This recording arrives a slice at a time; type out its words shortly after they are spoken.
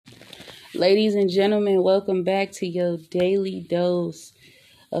Ladies and gentlemen, welcome back to your daily dose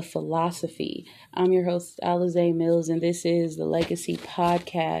of philosophy. I'm your host, Alize Mills, and this is the Legacy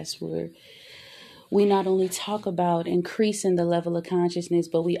Podcast, where we not only talk about increasing the level of consciousness,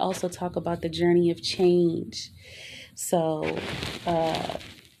 but we also talk about the journey of change. So,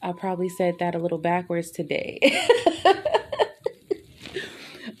 I probably said that a little backwards today.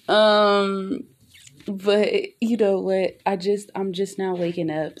 But you know what? I'm just now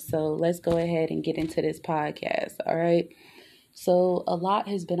waking up. So let's go ahead and get into this podcast. All right. So a lot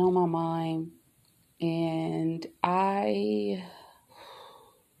has been on my mind, and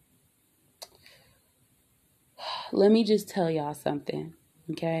let me just tell y'all something.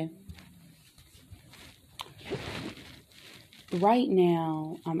 Okay. Right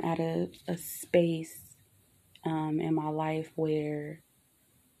now, I'm at a space, in my life where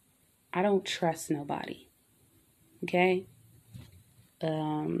I don't trust nobody. Okay. I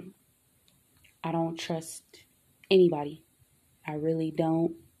don't trust anybody. I really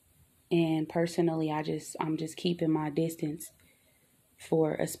don't. And personally, I'm just keeping my distance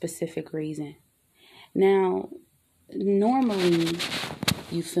for a specific reason. Now, normally,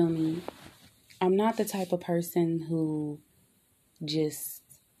 you feel me? I'm not the type of person who just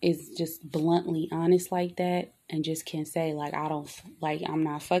is just bluntly honest like that and just can say I'm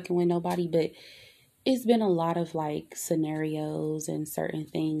not fucking with nobody, but it's been a lot of like scenarios and certain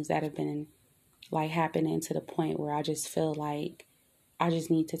things that have been like happening to the point where I just feel like I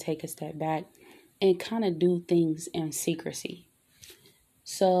just need to take a step back and kind of do things in secrecy.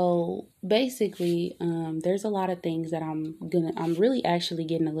 So basically, there's a lot of things that I'm really actually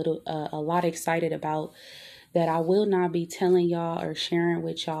getting a lot excited about that I will not be telling y'all or sharing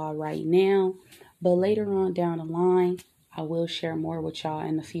with y'all right now, but later on down the line, I will share more with y'all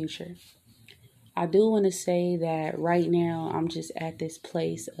in the future. I do want to say that right now, I'm just at this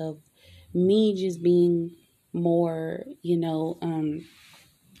place of me just being more,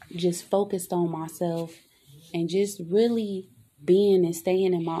 just focused on myself and just really being and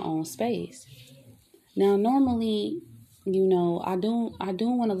staying in my own space. Now, normally, I do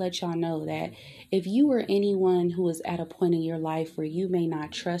want to let y'all know that if you are anyone who is at a point in your life where you may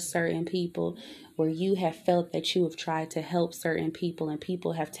not trust certain people, where you have felt that you have tried to help certain people and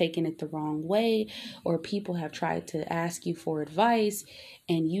people have taken it the wrong way, or people have tried to ask you for advice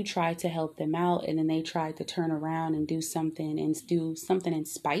and you tried to help them out and then they tried to turn around and do something in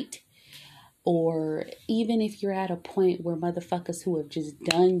spite. Or even if you're at a point where motherfuckers who have just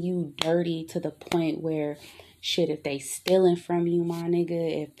done you dirty to the point where shit, if they stealing from you, my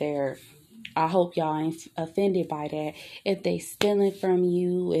nigga, I hope y'all ain't offended by that. If they stealing from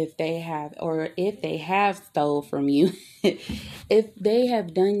you, if they have stole from you, if they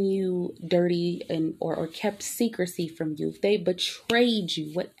have done you dirty or kept secrecy from you, if they betrayed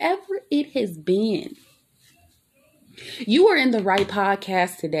you, whatever it has been, you are in the right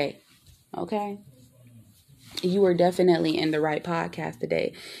podcast today. Okay? You are definitely in the right podcast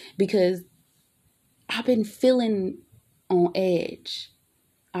today because I've been feeling on edge.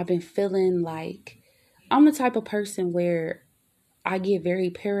 I've been feeling like I'm the type of person where I get very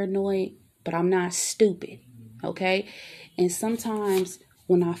paranoid, but I'm not stupid. Okay? And sometimes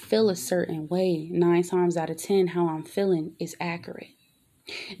when I feel a certain way, 9 times out of 10, how I'm feeling is accurate.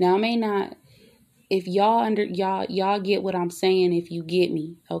 Now, I may not, if y'all get what I'm saying, if you get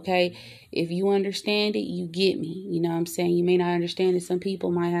me, okay? If you understand it, you get me. You know what I'm saying? You may not understand it. Some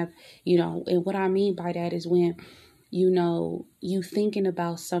people might have, and what I mean by that is when, you thinking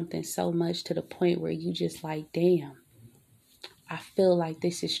about something so much to the point where you just like, damn, I feel like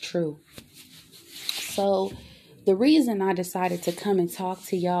this is true. So the reason I decided to come and talk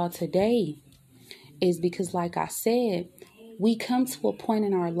to y'all today is because, like I said, we come to a point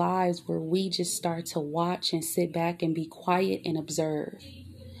in our lives where we just start to watch and sit back and be quiet and observe.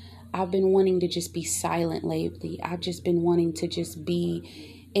 I've been wanting to just be silent lately. I've just been wanting to just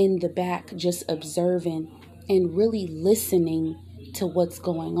be in the back, just observing and really listening to what's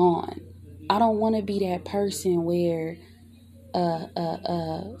going on. I don't want to be that person where,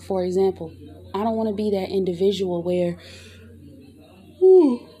 for example, I don't want to be that individual where,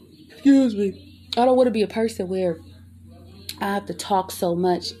 excuse me, I don't want to be a person where I have to talk so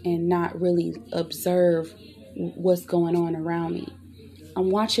much and not really observe what's going on around me. I'm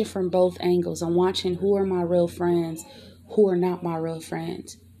watching from both angles. I'm watching who are my real friends, who are not my real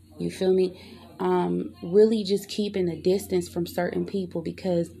friends. You feel me? Really just keeping a distance from certain people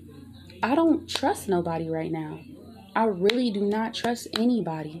because I don't trust nobody right now. I really do not trust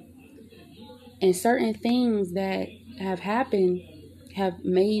anybody. And certain things that have happened have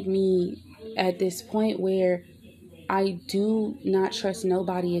made me at this point where I do not trust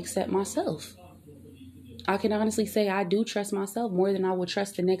nobody except myself. I can honestly say I do trust myself more than I would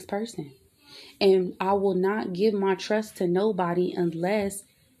trust the next person. And I will not give my trust to nobody unless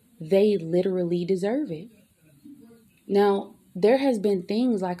they literally deserve it. Now, there has been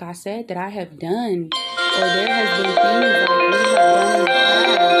things, like I said, that I have done, or there has been things like we have done in the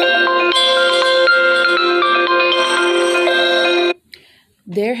past.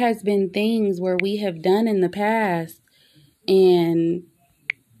 There has been things where we have done in the past, and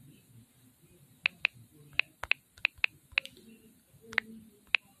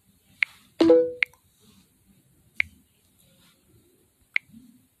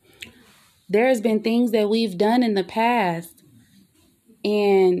there's been things that we've done in the past,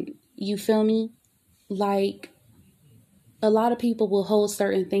 and you feel me? Like, a lot of people will hold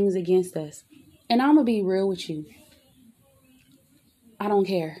certain things against us. And I'm going to be real with you. I don't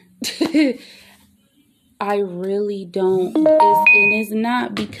care. I really don't. And it's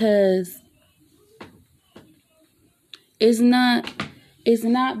not because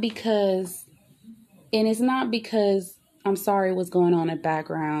I'm sorry what's going on in the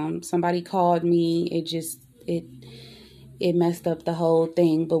background. Somebody called me. It messed up the whole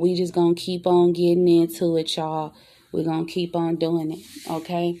thing. But we just gonna keep on getting into it, y'all. We're gonna keep on doing it,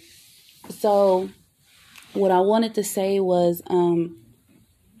 okay? So what I wanted to say was,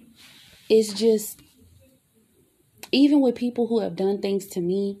 it's just, even with people who have done things to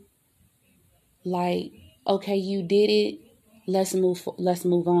me, like, okay, you did it. Let's move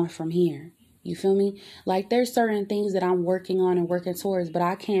on from here. You feel me? Like, there's certain things that I'm working on and working towards, but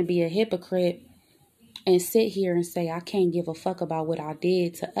I can't be a hypocrite and sit here and say I can't give a fuck about what I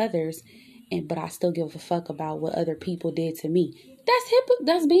did to others, but I still give a fuck about what other people did to me.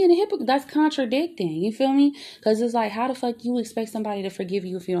 That's being a hypocrite. That's contradicting. You feel me? Because it's like, how the fuck you expect somebody to forgive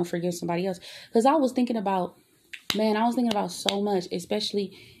you if you don't forgive somebody else? Because I was thinking about so much,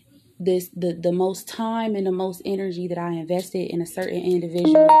 especially the most time and the most energy that I invested in a certain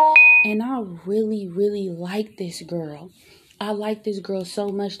individual. And I really, really like this girl. I like this girl so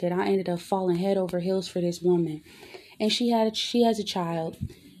much that I ended up falling head over heels for this woman. And she has a child.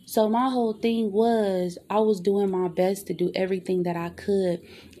 So my whole thing was, I was doing my best to do everything that I could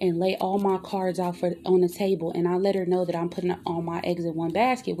and lay all my cards out on the table. And I let her know that I'm putting all my eggs in one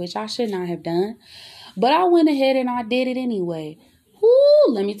basket, which I should not have done. But I went ahead and I did it anyway.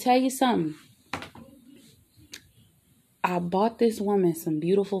 Woo, let me tell you something. I bought this woman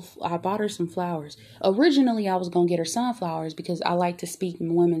I bought her some flowers. Originally, I was going to get her sunflowers because I like to speak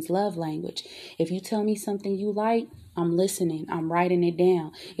women's love language. If you tell me something you like, I'm listening. I'm writing it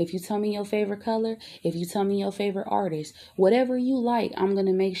down. If you tell me your favorite color, if you tell me your favorite artist, whatever you like, I'm going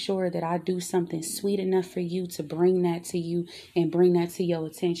to make sure that I do something sweet enough for you to bring that to you and bring that to your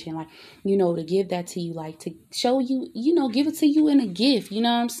attention. Like, to give that to you, like to show you, give it to you in a gift. You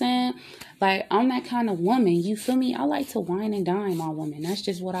know what I'm saying? Like, I'm that kind of woman. You feel me? I like to wine and dine my woman. That's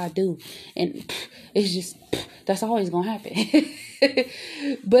just what I do. And it's just, that's always going to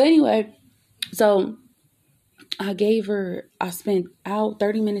happen. But anyway, so I spent out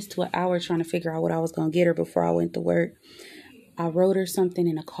 30 minutes to an hour trying to figure out what I was going to get her before I went to work. I wrote her something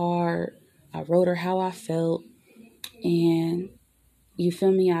in a card. I wrote her how I felt. And you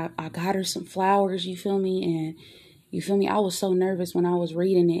feel me? I got her some flowers, you feel me? And you feel me? I was so nervous when I was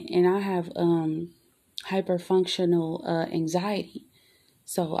reading it. And I have hyperfunctional anxiety.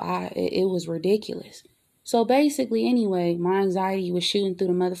 So it was ridiculous. So basically, anyway, my anxiety was shooting through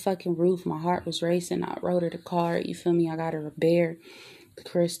the motherfucking roof. My heart was racing. I wrote her the card. You feel me? I got her a bear, the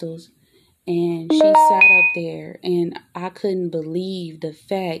crystals. And she sat up there. And I couldn't believe the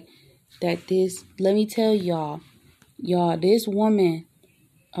fact that let me tell y'all, this woman,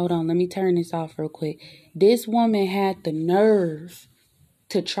 hold on, let me turn this off real quick. This woman had the nerve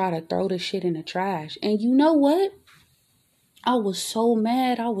to try to throw the shit in the trash. And you know what? I was so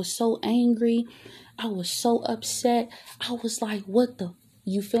mad. I was so angry. I was so upset. I was like, what the?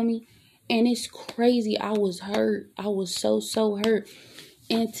 You feel me? And it's crazy. I was hurt. I was so hurt.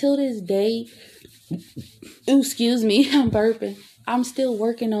 And till this day, excuse me, I'm burping. I'm still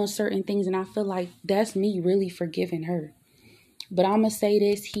working on certain things. And I feel like that's me really forgiving her. But I'm going to say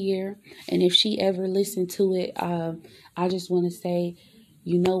this here. And if she ever listened to it, I just want to say,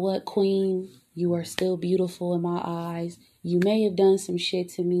 you know what, Queen? You are still beautiful in my eyes. You may have done some shit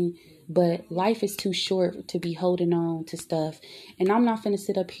to me, but life is too short to be holding on to stuff. And I'm not finna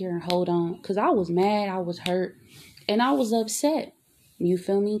sit up here and hold on, because I was mad, I was hurt, and I was upset. You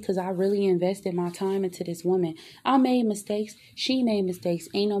feel me? Because I really invested my time into this woman. I made mistakes. She made mistakes.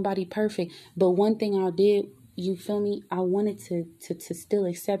 Ain't nobody perfect. But one thing I did, you feel me? I wanted to still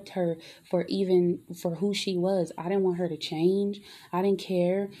accept her for who she was. I didn't want her to change. I didn't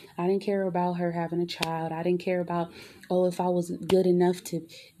care. I didn't care about her having a child. I didn't care about, oh, if I was good enough to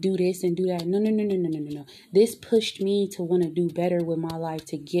do this and do that. No, no, no, no, no, no, no, no. This pushed me to want to do better with my life,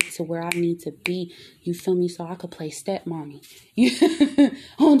 to get to where I need to be. You feel me? So I could play stepmommy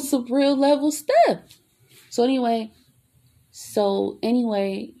on some real level stuff. So anyway,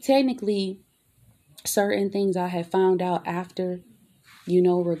 technically, certain things I had found out after,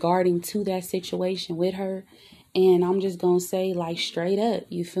 regarding to that situation with her. And I'm just going to say, like, straight up,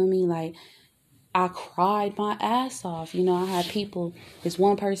 you feel me? Like, I cried my ass off. I had people, this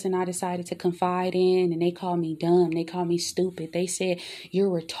one person I decided to confide in, and they called me dumb. They called me stupid. They said, you're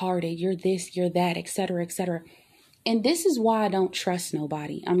retarded, you're this, you're that, etc., etc. And this is why I don't trust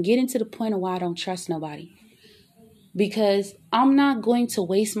nobody. I'm getting to the point of why I don't trust nobody. Because I'm not going to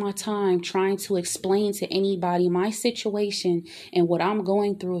waste my time trying to explain to anybody my situation and what I'm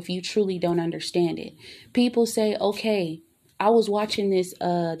going through if you truly don't understand it. People say, okay, I was watching this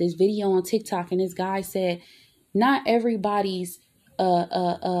video on TikTok, and this guy said, not everybody's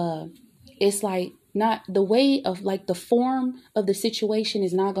it's like not the way of, like, the form of the situation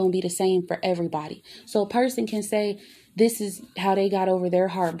is not going to be the same for everybody. So a person can say this is how they got over their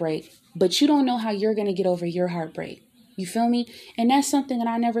heartbreak, but you don't know how you're going to get over your heartbreak. You feel me? And that's something that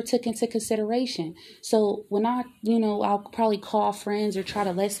I never took into consideration. So when I'll probably call friends or try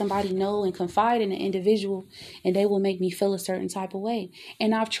to let somebody know and confide in an individual, and they will make me feel a certain type of way.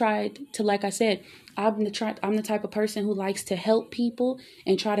 And I've tried to, like I said, I'm the type of person who likes to help people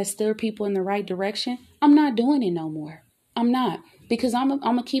and try to steer people in the right direction. I'm not doing it no more. I'm not, because I'm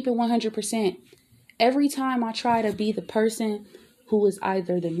gonna keep it 100%. Every time I try to be the person who is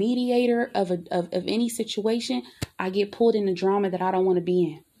either the mediator of any situation, I get pulled into drama that I don't want to be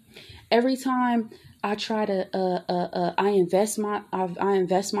in. Every time I try to I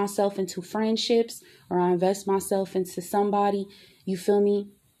invest myself into friendships, or I invest myself into somebody, you feel me?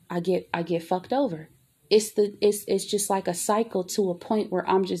 I get fucked over. It's just like a cycle to a point where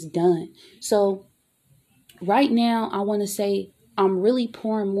I'm just done. So right now, I want to say I'm really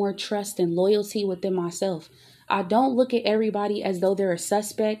pouring more trust and loyalty within myself. I don't look at everybody as though they're a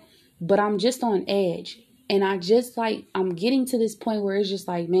suspect, but I'm just on edge. And I'm getting to this point where it's just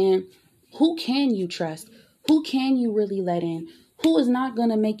like, man, who can you trust? Who can you really let in? Who is not going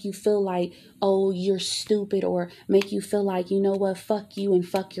to make you feel like, oh, you're stupid, or make you feel like, you know what, fuck you and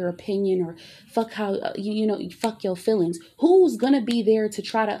fuck your opinion, or fuck how, fuck your feelings. Who's going to be there to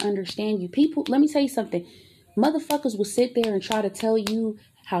try to understand you? People, let me tell you something. Motherfuckers will sit there and try to tell you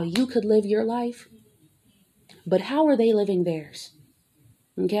how you could live your life. But how are they living theirs?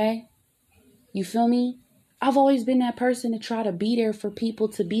 Okay? You feel me? I've always been that person to try to be there for people,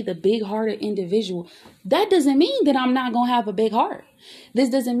 to be the big-hearted individual. That doesn't mean that I'm not going to have a big heart. This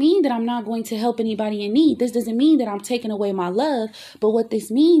doesn't mean that I'm not going to help anybody in need. This doesn't mean that I'm taking away my love. But what this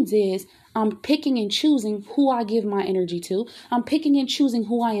means is I'm picking and choosing who I give my energy to. I'm picking and choosing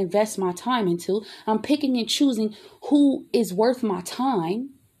who I invest my time into. I'm picking and choosing who is worth my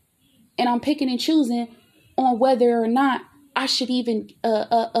time. And I'm picking and choosing on whether or not I should even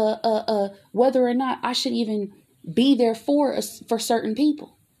be there for certain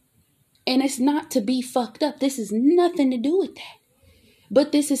people. And it's not to be fucked up. This is nothing to do with that.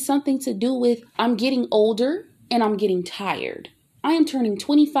 But this is something to do with, I'm getting older and I'm getting tired. I am turning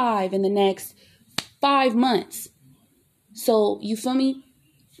 25 in the next 5 months. So you feel me?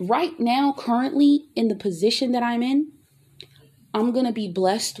 Right now, currently in the position that I'm in, I'm going to be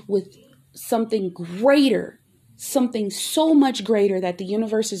blessed with something greater, something so much greater that the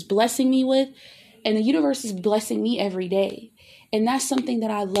universe is blessing me with. And the universe is blessing me every day. And that's something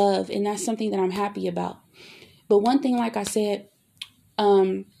that I love. And that's something that I'm happy about. But one thing, like I said,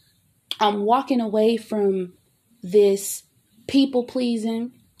 I'm walking away from this people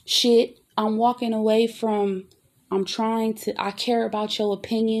pleasing shit. I'm walking away from, I care about your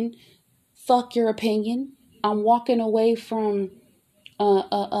opinion. Fuck your opinion. I'm walking away from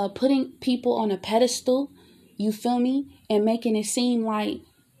putting people on a pedestal, you feel me? And making it seem like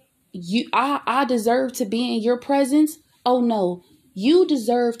I deserve to be in your presence. Oh no, you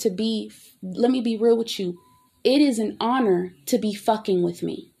deserve to be, let me be real with you. It is an honor to be fucking with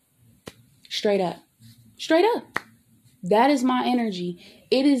me. Straight up. Straight up. That is my energy.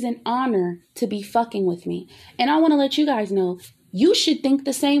 It is an honor to be fucking with me. And I want to let you guys know, you should think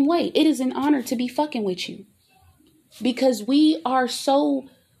the same way. It is an honor to be fucking with you. Because we are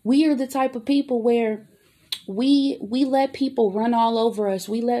the type of people where we let people run all over us.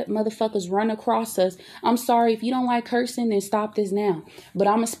 We let motherfuckers run across us. I'm sorry, if you don't like cursing, then stop this now. But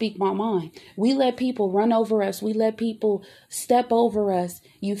I'm gonna speak my mind. We let people run over us. We let people step over us.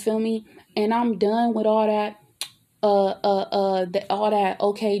 You feel me? And I'm done with all that. All that.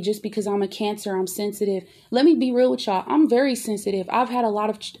 Okay, just because I'm a Cancer, I'm sensitive. Let me be real with y'all. I'm very sensitive. I've had a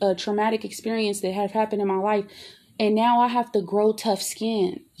lot of traumatic experience that have happened in my life. And now I have to grow tough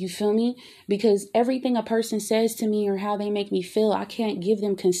skin. You feel me? Because everything a person says to me or how they make me feel, I can't give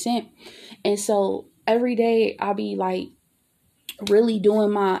them consent. And so every day I'll be like really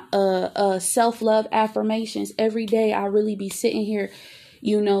doing my self-love affirmations. Every day I really be sitting here,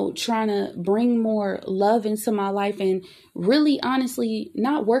 trying to bring more love into my life and really honestly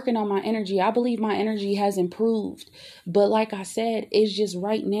not working on my energy. I believe my energy has improved. But like I said, it's just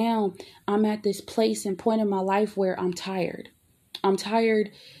right now I'm at this place and point in my life where I'm tired. I'm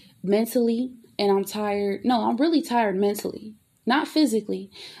tired mentally and I'm tired. No, I'm really tired mentally, not physically.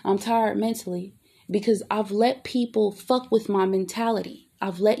 I'm tired mentally because I've let people fuck with my mentality.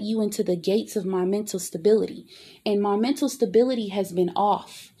 I've let you into the gates of my mental stability, and my mental stability has been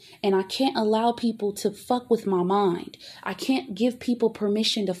off, and I can't allow people to fuck with my mind. I can't give people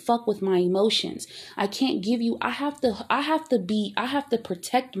permission to fuck with my emotions. I can't give you, I have to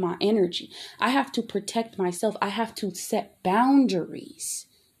protect my energy. I have to protect myself. I have to set boundaries.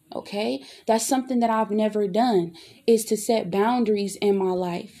 Okay. That's something that I've never done, is to set boundaries in my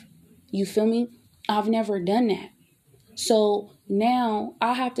life. You feel me? I've never done that. So now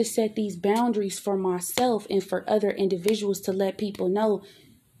I have to set these boundaries for myself and for other individuals to let people know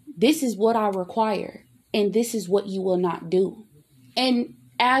this is what I require and this is what you will not do. And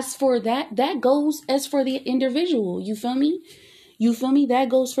as for that goes as for the individual. You feel me? You feel me? That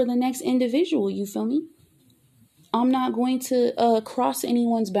goes for the next individual. You feel me? I'm not going to cross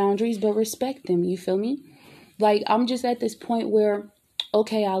anyone's boundaries, but respect them. You feel me? Like, I'm just at this point where,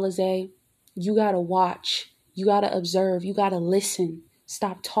 okay, Alize, you got to watch. You got to observe. You got to listen.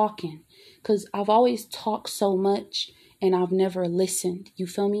 Stop talking. Because I've always talked so much and I've never listened. You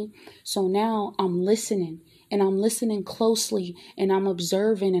feel me? So now I'm listening, and I'm listening closely, and I'm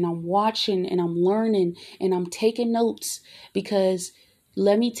observing, and I'm watching, and I'm learning, and I'm taking notes. Because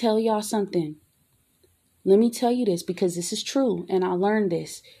let me tell y'all something. Let me tell you this, because this is true. And I learned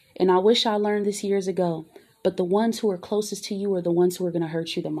this. And I wish I learned this years ago. But the ones who are closest to you are the ones who are going to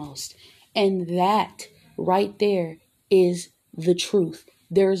hurt you the most. And that right there is the truth.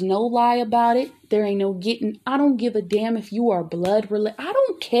 There's no lie about it. There ain't no getting. I don't give a damn if you are blood related. I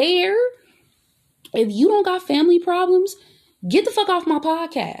don't care. If you don't got family problems, get the fuck off my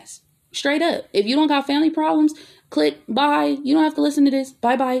podcast. Straight up. If you don't got family problems, click bye. You don't have to listen to this.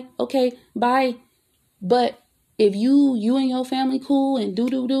 Bye bye. Okay, bye. But if you and your family cool and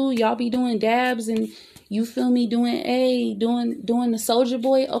y'all be doing dabs and you feel me doing the Soldier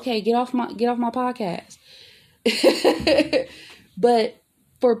Boy. Okay, get off my podcast. But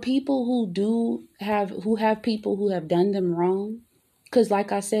for people who have people who have done them wrong, because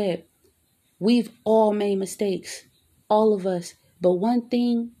like I said, we've all made mistakes, all of us. But one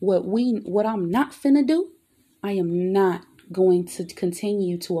thing, what I'm not finna do, I am not going to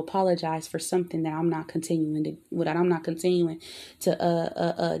continue to apologize for something that I'm not continuing to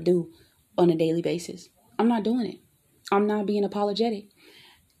do on a daily basis. I'm not doing it. I'm not being apologetic.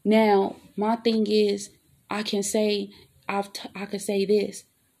 Now, my thing is, I can say this.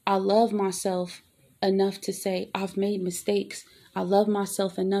 I love myself enough to say I've made mistakes. I love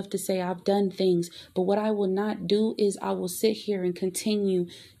myself enough to say I've done things. But what I will not do is I will sit here and continue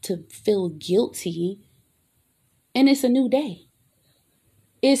to feel guilty. And it's a new day.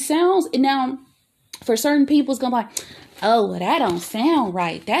 It sounds, now, for certain people, it's going to be like, oh, well, that don't sound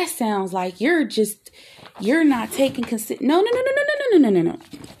right. That sounds like you're not taking No.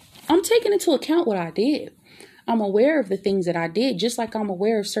 I'm taking into account what I did. I'm aware of the things that I did, just like I'm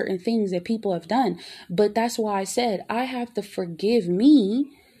aware of certain things that people have done. But that's why I said I have to forgive me,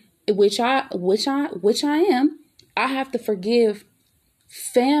 which I am. I have to forgive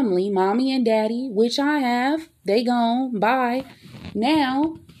family, mommy and daddy, which I have. They gone. Bye.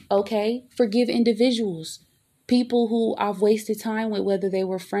 Now, okay, forgive individuals, people who I've wasted time with, whether they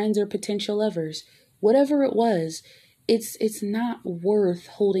were friends or potential lovers, whatever it was. It's not worth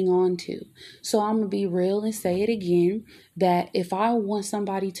holding on to. So I'm going to be real and say it again, that if I want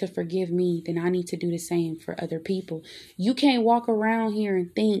somebody to forgive me, then I need to do the same for other people. You can't walk around here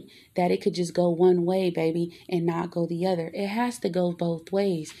and think that it could just go one way, baby, and not go the other. It has to go both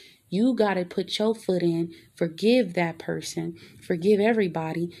ways. You got to put your foot in, forgive that person, forgive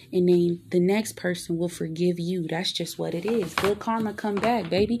everybody, and then the next person will forgive you. That's just what it is. Good karma come back,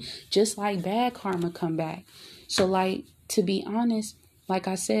 baby. Just like bad karma come back. So like, to be honest, like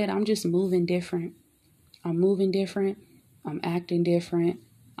I said, I'm just moving different. I'm moving different. I'm acting different.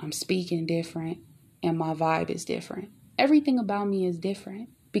 I'm speaking different. And my vibe is different. Everything about me is different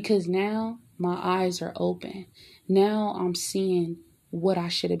because now my eyes are open. Now I'm seeing what I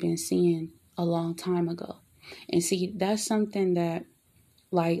should have been seeing a long time ago. And see, that's something that,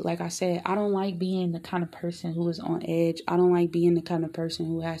 like I said, I don't like being the kind of person who is on edge. I don't like being the kind of person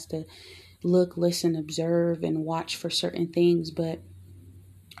who has to look, listen, observe, and watch for certain things. But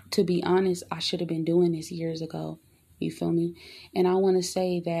to be honest, I should have been doing this years ago. You feel me? And I want to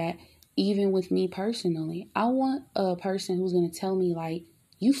say that even with me personally, I want a person who's going to tell me like,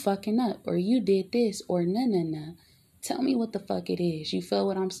 you fucking up, or you did this, or nah. Tell me what the fuck it is. You feel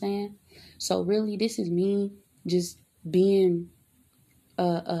what I'm saying? So really, this is me just being,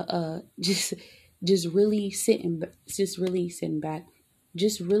 just really sitting back,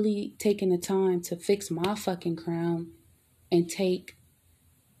 just really taking the time to fix my fucking crown and take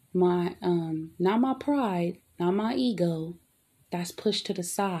my, not my pride, not my ego, that's pushed to the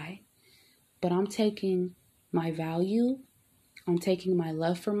side, but I'm taking my value, I'm taking my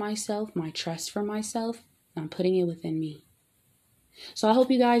love for myself, my trust for myself, and I'm putting it within me. So I hope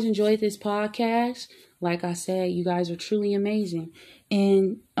you guys enjoyed this podcast. Like I said, you guys are truly amazing.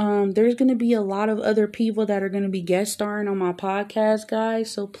 And there's going to be a lot of other people that are going to be guest starring on my podcast,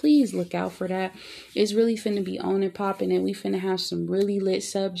 guys. So please look out for that. It's really finna be on and popping, and we finna have some really lit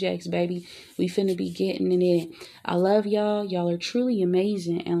subjects, baby. We finna be getting it in. I love y'all. Y'all are truly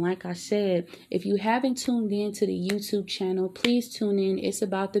amazing. And like I said, if you haven't tuned in to the YouTube channel, please tune in. It's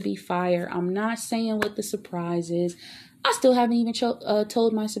about to be fire. I'm not saying what the surprise is. I still haven't even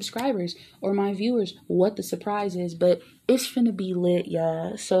told my subscribers or my viewers what the surprise is, but it's finna be lit,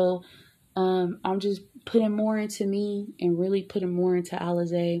 y'all. So I'm just putting more into me and really putting more into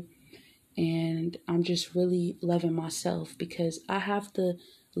Alizé, and I'm just really loving myself because I have to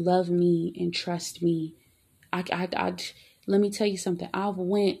love me and trust me. I let me tell you something. I've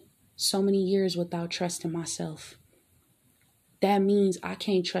went so many years without trusting myself. That means I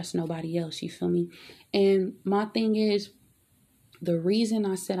can't trust nobody else. You feel me? And my thing is, the reason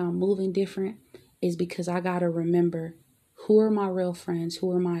I said I'm moving different is because I got to remember who are my real friends,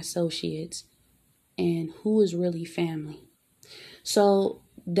 who are my associates, and who is really family. So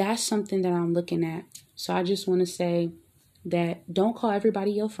that's something that I'm looking at. So I just want to say that don't call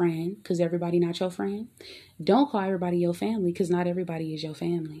everybody your friend because everybody not your friend. Don't call everybody your family because not everybody is your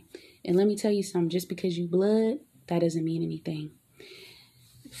family. And let me tell you something, just because you blood, that doesn't mean anything.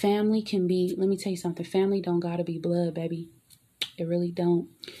 Family can be, let me tell you something, family don't gotta be blood, baby. It really don't.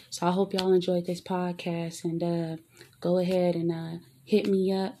 So I hope y'all enjoyed this podcast, and go ahead and hit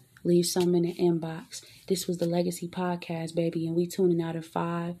me up, leave some in the inbox. This was the Legacy Podcast, baby, and we tuning out in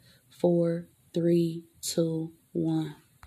 5, 4, 3, 2, 1.